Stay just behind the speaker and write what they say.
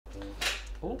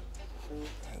Ooh.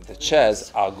 The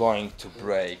chairs are going to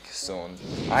break soon.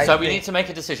 So we need to make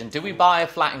a decision. Do we buy a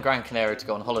flat in Gran Canaria to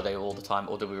go on holiday all the time,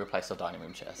 or do we replace our dining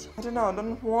room chairs? I don't know, I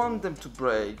don't want them to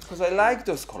break, because I like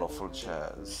those colourful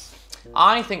chairs.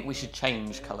 I think we should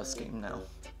change colour scheme now.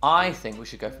 I think we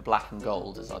should go for black and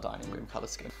gold as our dining room colour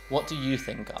scheme. What do you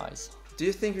think, guys? Do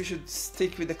you think we should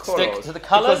stick with the colours? Stick to the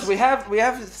colours? Because we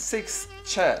have 6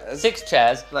 chairs. 6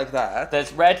 chairs. Like that.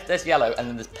 There's red, there's yellow, and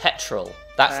then there's petrol.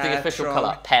 That's the official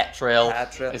colour. Petrol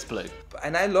is blue.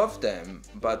 And I love them,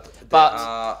 but they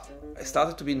are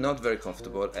started to be not very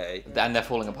comfortable, A. And they're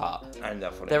falling apart. And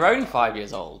they're only 5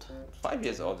 years old. 5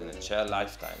 years old in a chair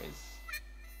lifetime is...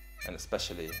 And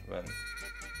especially when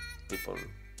people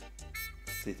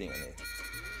sitting on it.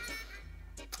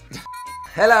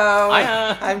 Hello!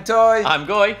 Hiya. I'm Toy. I'm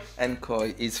Goy. And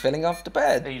Koi is falling off the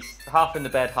bed. He's half in the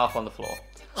bed, half on the floor.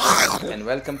 And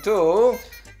welcome to...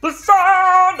 The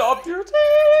Sound of Beauty!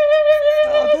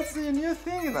 Oh, that's the new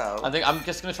thing now. I think I'm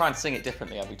just going to try and sing it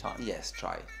differently every time. Yes,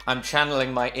 try. I'm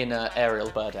channeling my inner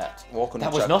Ariel Burdette. Walk on that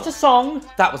the was jungle. not a song,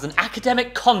 that was an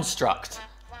academic construct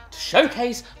to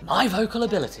showcase my vocal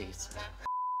abilities.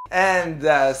 And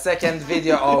the second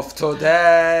video of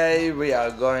today, we are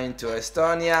going to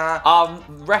Estonia. Our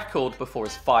record before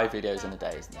is 5 videos in a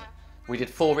day, isn't it? We did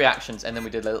 4 reactions and then we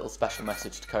did a little special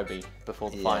message to Kobe before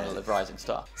the final of Rising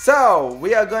Star. So,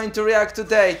 we are going to react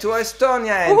today to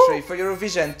Estonia entry for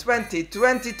Eurovision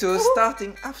 2022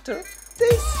 starting after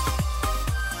this.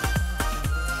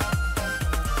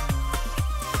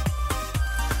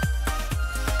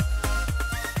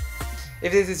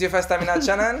 If this is your first time in our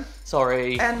channel,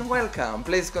 sorry. And welcome.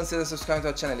 Please consider subscribing to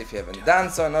our channel if you haven't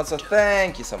done so. And also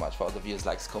thank you so much for all the views,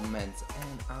 likes, comments,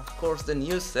 and of course the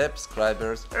new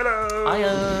subscribers. Hello!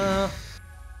 Hiya!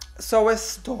 So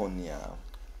Estonia.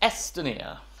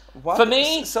 Estonia. What? For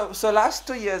me... So last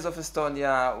 2 years of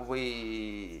Estonia,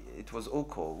 it was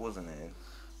Uko, wasn't it?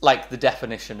 Like the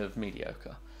definition of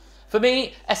mediocre. For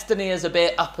me, Estonia's a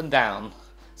bit up and down.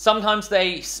 Sometimes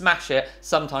they smash it,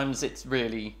 sometimes it's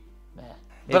really...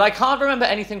 But I can't remember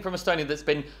anything from Estonia that's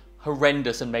been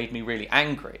horrendous and made me really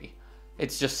angry.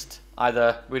 It's just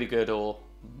either really good or...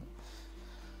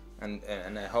 And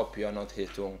I hope you're not here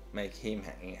to make him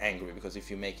angry, because if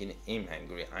you're making him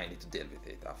angry, I need to deal with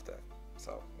it after.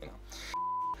 So, you know.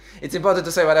 It's important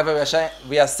to say whatever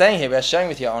we are saying here, we are sharing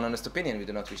with your own honest opinion. We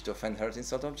do not wish to offend, hurt,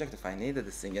 insult, objectify neither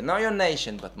the singer nor your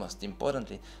nation, but most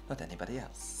importantly, not anybody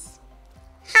else.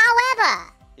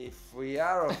 However, if we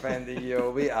are offending you,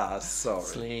 we are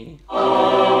sorry.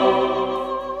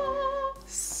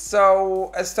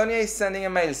 So Estonia is sending a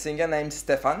male singer named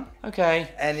Stefan. Okay.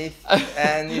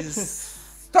 And he's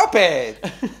stop it!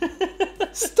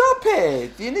 Stop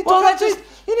it! You need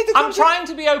to I'm trying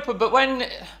to be open, but when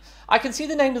I can see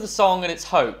the name of the song and it's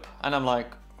Hope, and I'm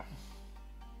like,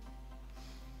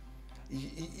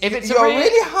 if it's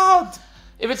really hard.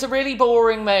 If it's a really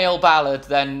boring male ballad,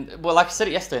 then, well, like I said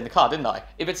it yesterday in the car, didn't I?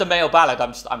 If it's a male ballad,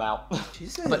 I'm out.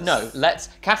 Jesus. But no,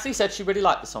 Cassie said she really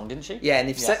liked the song, didn't she? Yeah,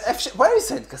 and where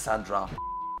is it, Cassandra?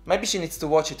 Maybe she needs to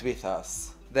watch it with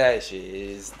us. There she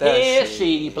is. Here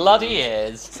she bloody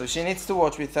is. So she needs to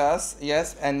watch with us,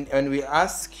 yes, and we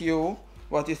ask you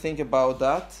what you think about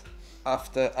that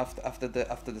after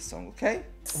the song, okay?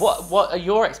 What are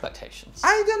your expectations?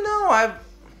 I don't know.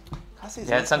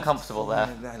 Yeah, it's uncomfortable there.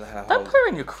 Don't put her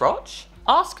in your crotch.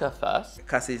 Ask her first.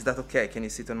 Cassie, is that okay? Can you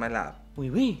sit on my lap?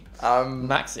 Oui, oui.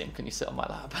 Maxim, can you sit on my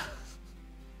lap?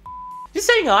 You're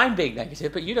saying I'm being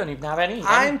negative, but you don't even have any.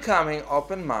 I'm coming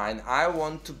open mind. I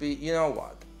want to be, you know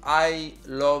what? I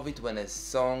love it when a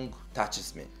song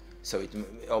touches me. So it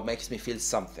makes me feel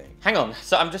something. Hang on.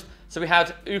 So we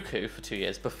had Uku for 2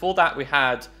 years. Before that, we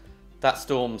had that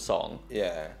Storm song.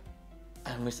 Yeah.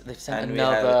 And they've sent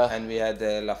another... We had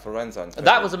La Forenza.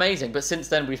 That was amazing, but since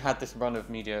then we've had this run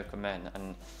of mediocre men.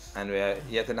 And we had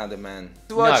yet another man.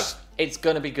 No, it's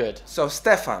going to be good. So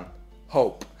Stefan,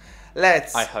 Hope.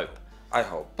 I hope. I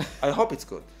hope it's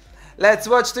good. Let's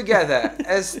watch together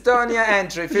Estonia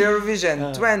entry for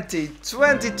Eurovision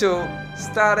 2022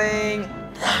 starting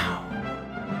now.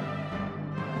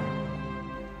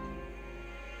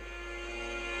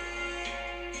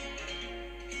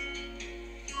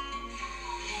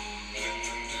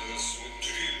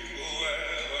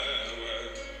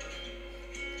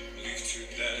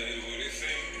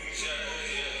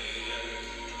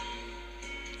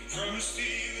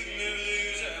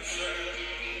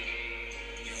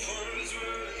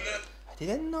 I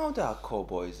didn't know there are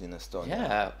cowboys in Estonia.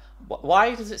 Yeah.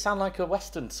 Why does it sound like a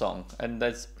Western song and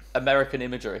there's American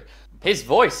imagery? His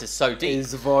voice is so deep.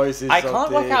 His voice is so deep. I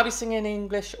can't work out if he's singing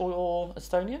English or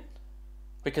Estonian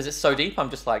because it's so deep.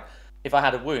 I'm just like, if I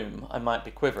had a womb, I might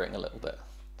be quivering a little bit.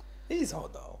 He's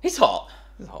hot though. He's hot.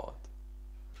 He's hot.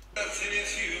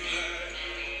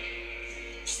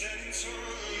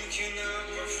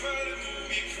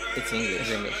 It's English.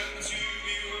 It's English.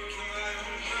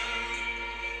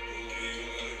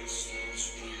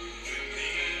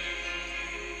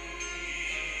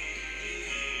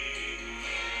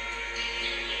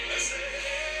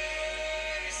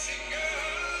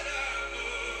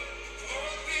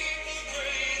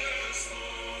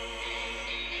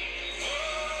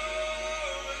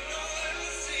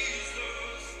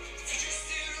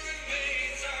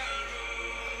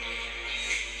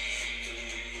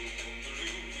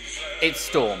 It's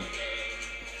Storm.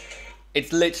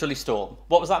 It's literally Storm.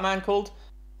 What was that man called?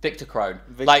 Victor Crone.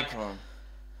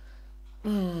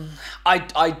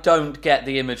 I don't get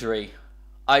the imagery.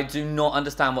 I do not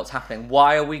understand what's happening.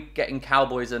 Why are we getting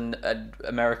cowboys and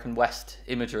American West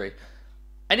imagery?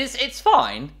 And it's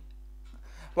fine.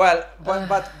 Well,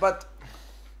 but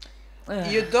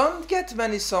you don't get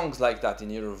many songs like that in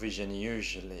Eurovision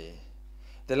usually.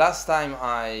 The last time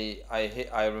I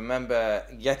remember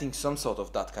getting some sort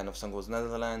of that kind of song was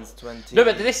Netherlands 20. No,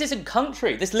 but this isn't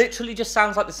country. This literally just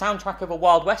sounds like the soundtrack of a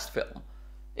Wild West film.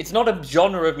 It's not a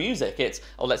genre of music. It's,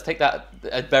 oh, let's take a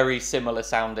very similar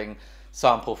sounding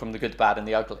sample from The Good, Bad and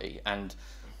the Ugly and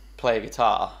play a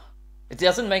guitar. It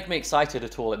doesn't make me excited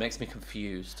at all. It makes me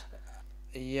confused.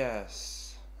 Yes.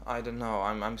 I don't know.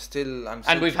 I'm still.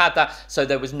 And we've had that. So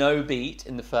there was no beat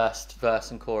in the first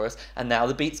verse and chorus, and now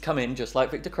the beats come in just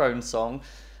like Victor Crone's song,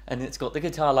 and it's got the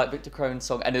guitar like Victor Crone's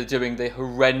song, and they're doing the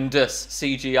horrendous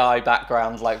CGI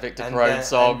backgrounds like Victor Crone's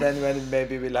song. And then when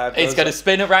maybe we'll have. It's going to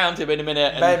spin around him in a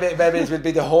minute. And maybe it will be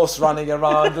the horse running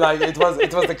around like it was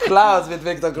the clouds with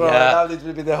Victor Crone. Yeah. Now it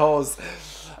will be the horse.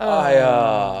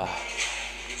 I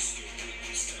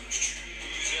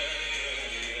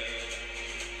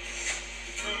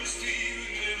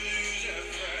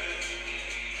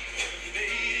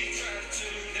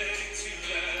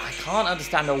can't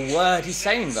understand a word he's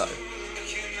saying though.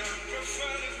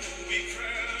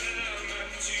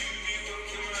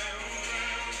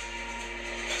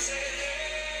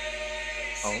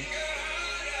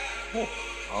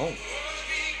 Oh.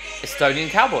 Estonian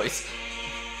cowboys.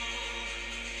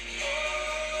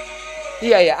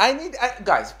 Yeah.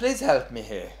 Guys, please help me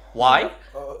here. Why?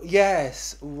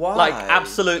 Yes. Why? Like,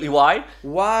 absolutely why?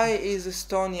 Why is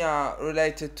Estonia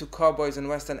related to cowboys and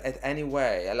Western in any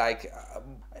way? Like,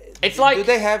 It's like, do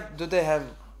they have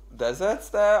deserts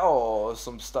there or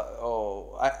some stuff?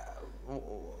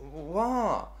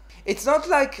 Wow. It's not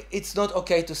like it's not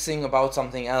okay to sing about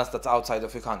something else that's outside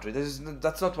of your country.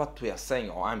 That's not what we are saying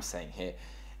or I'm saying here.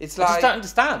 It's I like, just don't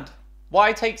understand.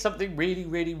 Why take something really,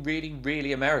 really, really,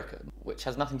 really American, which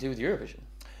has nothing to do with Eurovision?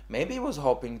 maybe he was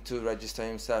hoping to register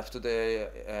himself to the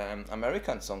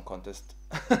American Song Contest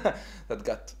that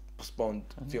got postponed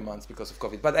a few months because of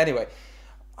COVID. But anyway,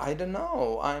 I don't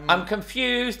know. I'm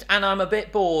confused and I'm a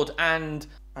bit bored, and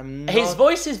I'm not... his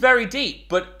voice is very deep,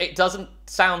 but it doesn't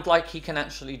sound like he can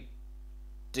actually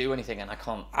do anything, and I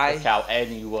can't pick out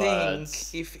any words.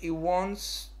 Think if he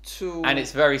wants to... And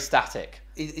it's very static.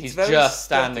 He's very just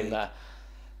static. Standing there.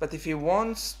 But if he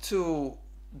wants to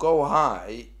go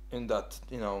high in that,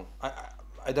 you know,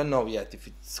 I don't know yet if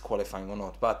it's qualifying or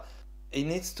not, but he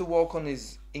needs to work on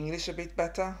his English a bit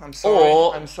better. I'm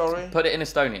sorry. Put it in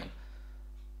Estonian.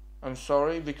 I'm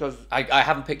sorry, because... I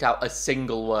haven't picked out a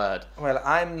single word. Well,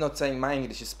 I'm not saying my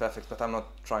English is perfect, but I'm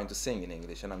not trying to sing in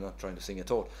English, and I'm not trying to sing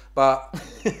at all. But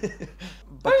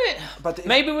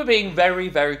maybe we're being very,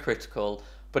 very critical,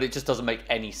 but it just doesn't make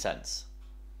any sense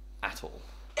at all.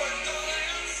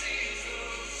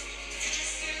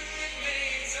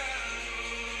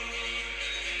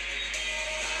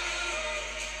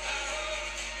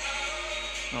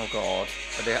 Oh God.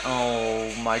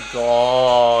 Oh my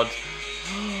God.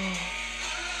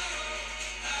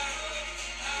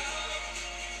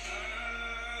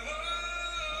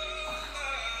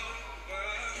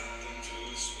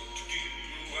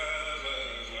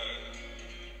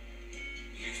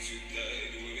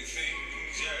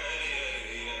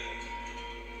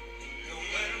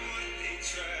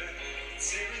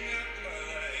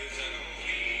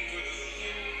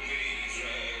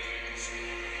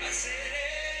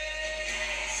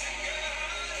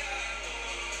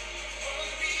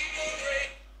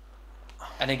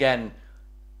 And again,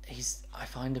 I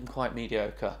find him quite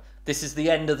mediocre. This is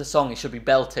the end of the song. He should be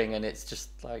belting, and it's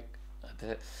just like a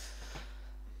bit.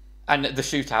 And the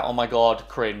shootout. Oh my God,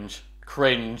 cringe.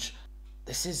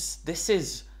 This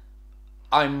is.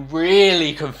 I'm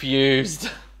really confused.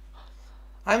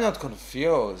 I'm not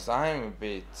confused. I'm a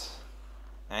bit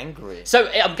angry. So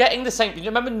I'm getting the same. You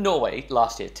remember Norway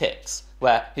last year, Tix,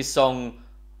 where his song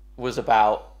was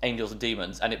about angels and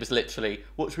demons, and it was literally,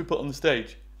 what should we put on the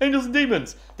stage? Angels and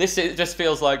demons. This it just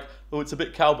feels like, oh, it's a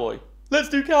bit cowboy. Let's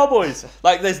do cowboys.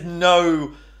 Like there's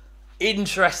no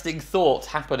interesting thought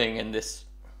happening in this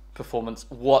performance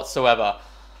whatsoever.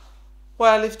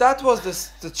 Well, if that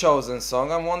was the chosen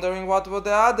song, I'm wondering what were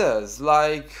the others.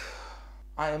 Like,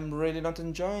 I am really not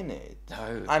enjoying it.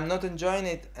 No. I'm not enjoying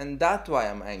it, and that's why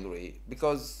I'm angry.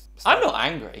 Because... I'm not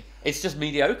angry. It's just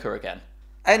mediocre again.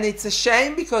 And it's a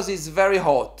shame because it's very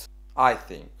hot, I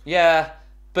think. Yeah,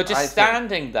 but just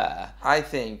standing there. I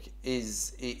think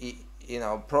is, you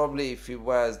know, probably if he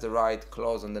wears the right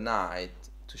clothes on the night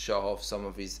to show off some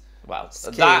of his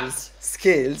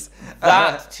skills.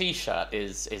 That t-shirt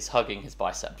is hugging his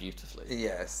bicep beautifully.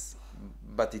 Yes,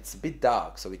 but it's a bit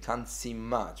dark, so we can't see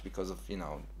much because of, you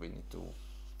know, we need to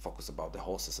focus about the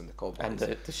horses and the cowboys. And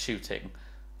the shooting.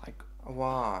 Like,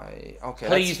 why? Okay.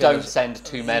 Please don't send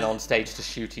two men on stage to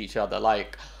shoot each other.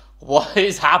 Like, what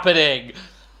is happening?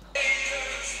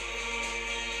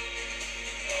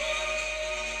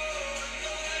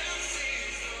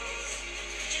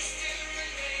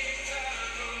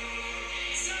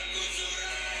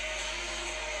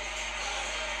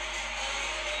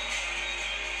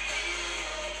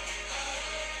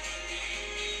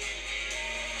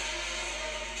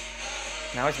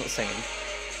 Now he's not singing.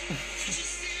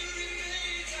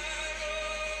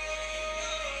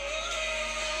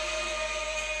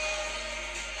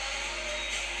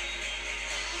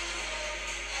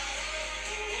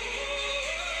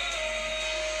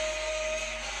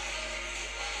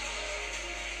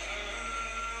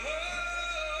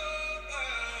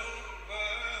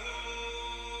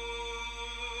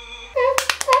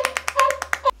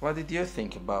 What did you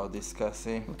think about this,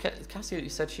 Cassie? Cassie, you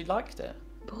said she liked it.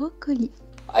 Broccoli.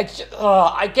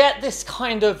 I get this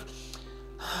kind of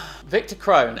Victor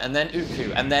Crone and then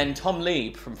Uku and then Tom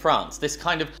Lieb from France. This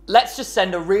kind of, let's just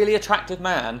send a really attractive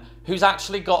man who's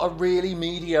actually got a really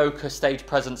mediocre stage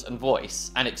presence and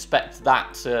voice and expect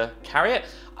that to carry it.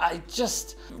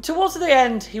 Towards the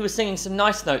end, he was singing some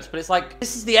nice notes, but it's like,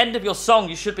 this is the end of your song.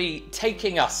 You should be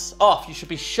taking us off. You should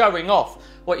be showing off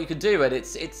what you could do. And it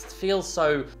feels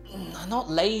so, not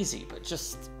lazy, but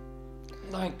just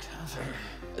like,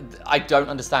 I don't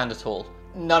understand at all.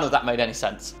 None of that made any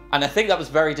sense. And I think that was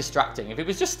very distracting. If he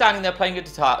was just standing there playing a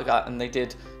guitar and they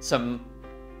did some,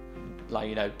 like,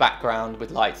 you know, background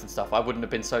with lights and stuff, I wouldn't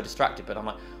have been so distracted. But I'm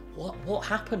like, what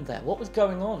happened there? What was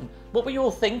going on? What were you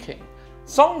all thinking?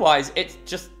 Song-wise, it's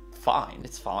just fine.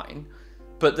 It's fine.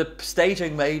 But the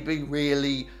staging made me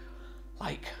really,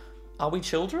 like, are we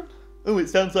children? Oh, it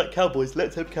sounds like cowboys.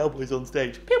 Let's have cowboys on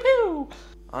stage. Pew pew!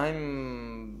 I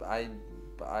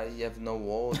have no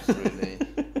words, really.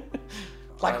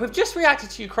 Like, we've just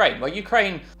reacted to Ukraine, where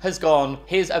Ukraine has gone,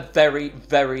 here's a very,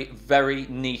 very, very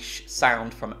niche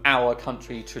sound from our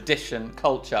country, tradition,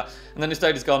 culture. And then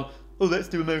Estonia's gone, oh, let's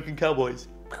do American cowboys.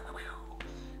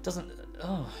 Doesn't,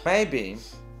 oh. Maybe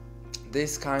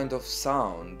this kind of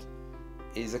sound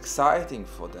is exciting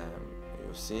for them,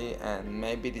 you see? And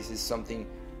maybe this is something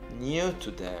new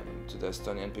to them, to the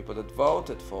Estonian people that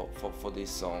voted for this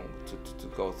song to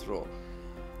go through.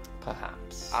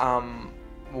 Perhaps.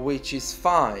 Which is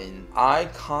fine.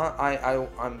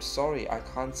 I'm sorry, I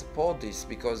can't support this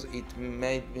because it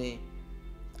made me...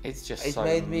 It's just it so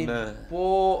made me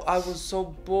bored. I was so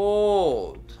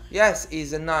bored. Yes,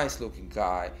 he's a nice looking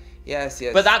guy. Yes.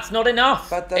 But that's not enough.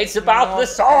 But that's it's about the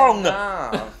song.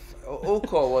 Enough.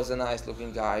 Uko was a nice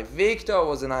looking guy. Victor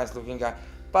was a nice looking guy.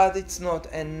 But it's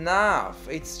not enough.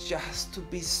 It's just to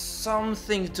be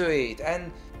something to it.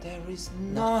 And there is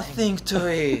nothing to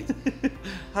it.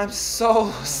 I'm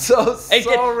so sorry.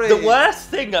 The worst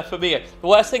thing for me, the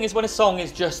worst thing is when a song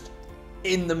is just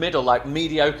in the middle, like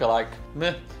mediocre, like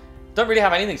meh. Don't really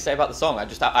have anything to say about the song. I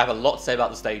have a lot to say about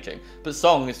the staging. But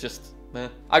song is just meh.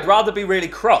 I'd rather be really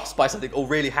cross by something or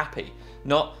really happy,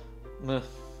 not meh.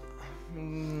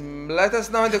 Let us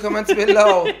know in the comments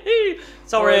below.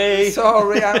 Sorry.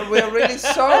 We're really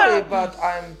sorry, but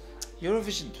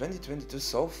Eurovision 2022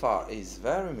 so far is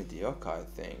very mediocre, I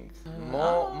think.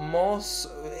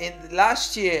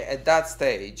 Last year at that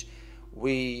stage,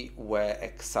 we were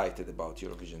excited about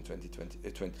Eurovision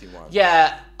 2021.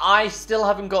 Yeah, I still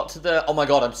haven't got to the, oh my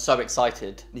god, I'm so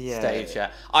excited stage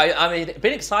yet. I mean,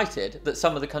 been excited that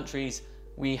some of the countries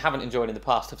we haven't enjoyed in the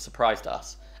past have surprised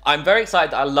us. I'm very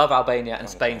excited that I love Albania and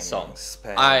Spain's songs.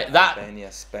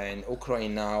 Albania, Spain,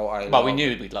 Ukraine now. We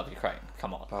knew we'd love Ukraine.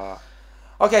 Come on.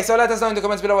 Okay, so let us know in the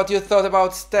comments below what you thought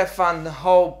about Stefan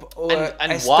Hope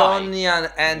and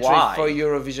Estonian entry why? for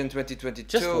Eurovision 2022.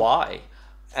 Just why?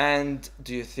 And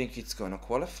do you think it's gonna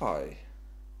qualify?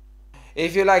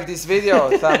 If you like this video,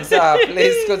 thumbs up.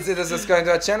 Please consider subscribing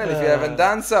to our channel if you haven't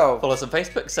done so. Follow us on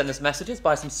Facebook, send us messages,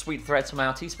 buy some sweet threads from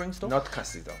our Teespring store. Not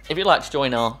Cassido. If you'd like to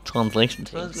join our translation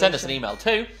team, send us an email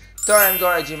to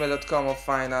toyandgoy@gmail.com or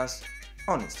find us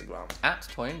on Instagram.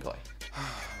 @toyandgoy.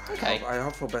 Okay. I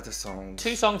hope for better songs.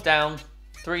 2 songs down,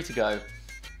 3 to go.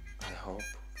 I hope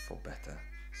for better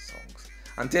songs.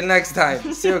 Until next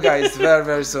time, see you guys very,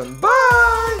 very soon.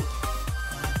 Bye!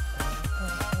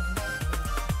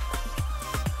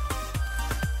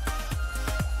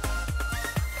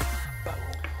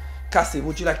 Cassie,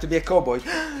 would you like to be a cowboy?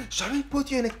 Shall we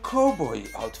put you in a cowboy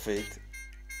outfit?